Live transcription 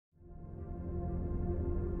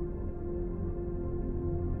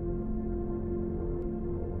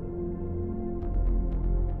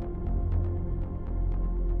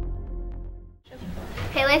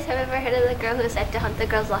Lace, have you ever heard of the girl who said to hunt the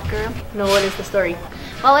girls' locker room? No, what is the story?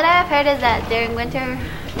 Well, what I have heard is that during winter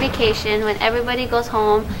vacation, when everybody goes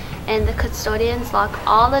home and the custodians lock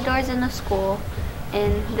all the doors in the school,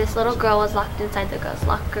 and this little girl was locked inside the girls'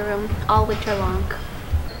 locker room all winter long.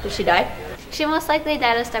 Did she die? She most likely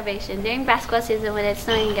died of starvation. During basketball season, when it's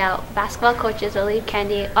snowing out, basketball coaches will leave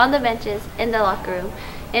candy on the benches in the locker room,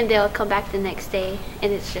 and they'll come back the next day,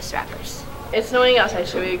 and it's just wrappers. It's snowing outside.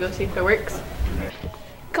 Should we go see if it works?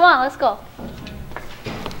 Come on, let's go.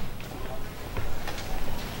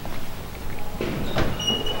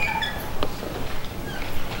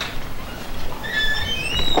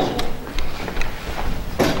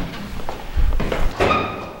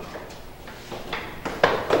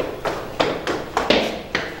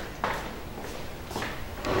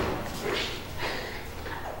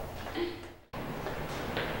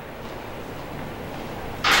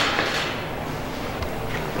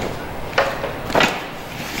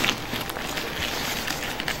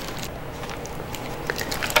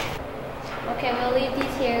 Okay, we'll leave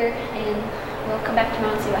these here and we'll come back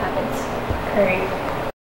tomorrow and see what happens. Great.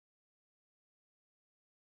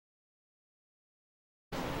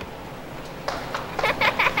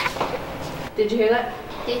 Did you hear that?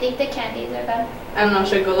 Do you think the candies are gone? I don't know.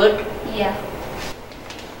 Should I go look? Yeah.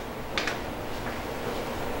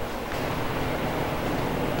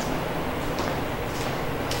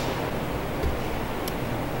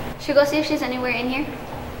 Should we go see if she's anywhere in here?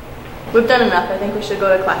 We've done enough. I think we should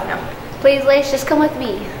go to class now. Please, Lace, just come with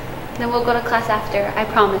me. Then we'll go to class after, I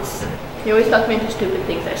promise. You always talk me into stupid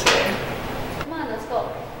things, I swear. Come on, let's go.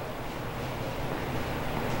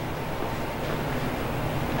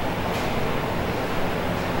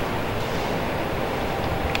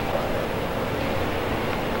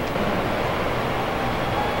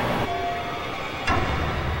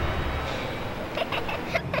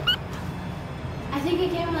 I think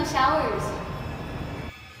it came from the showers.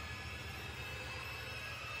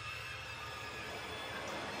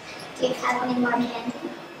 Do you have any more candy?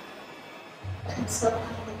 I'm so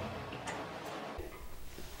hungry.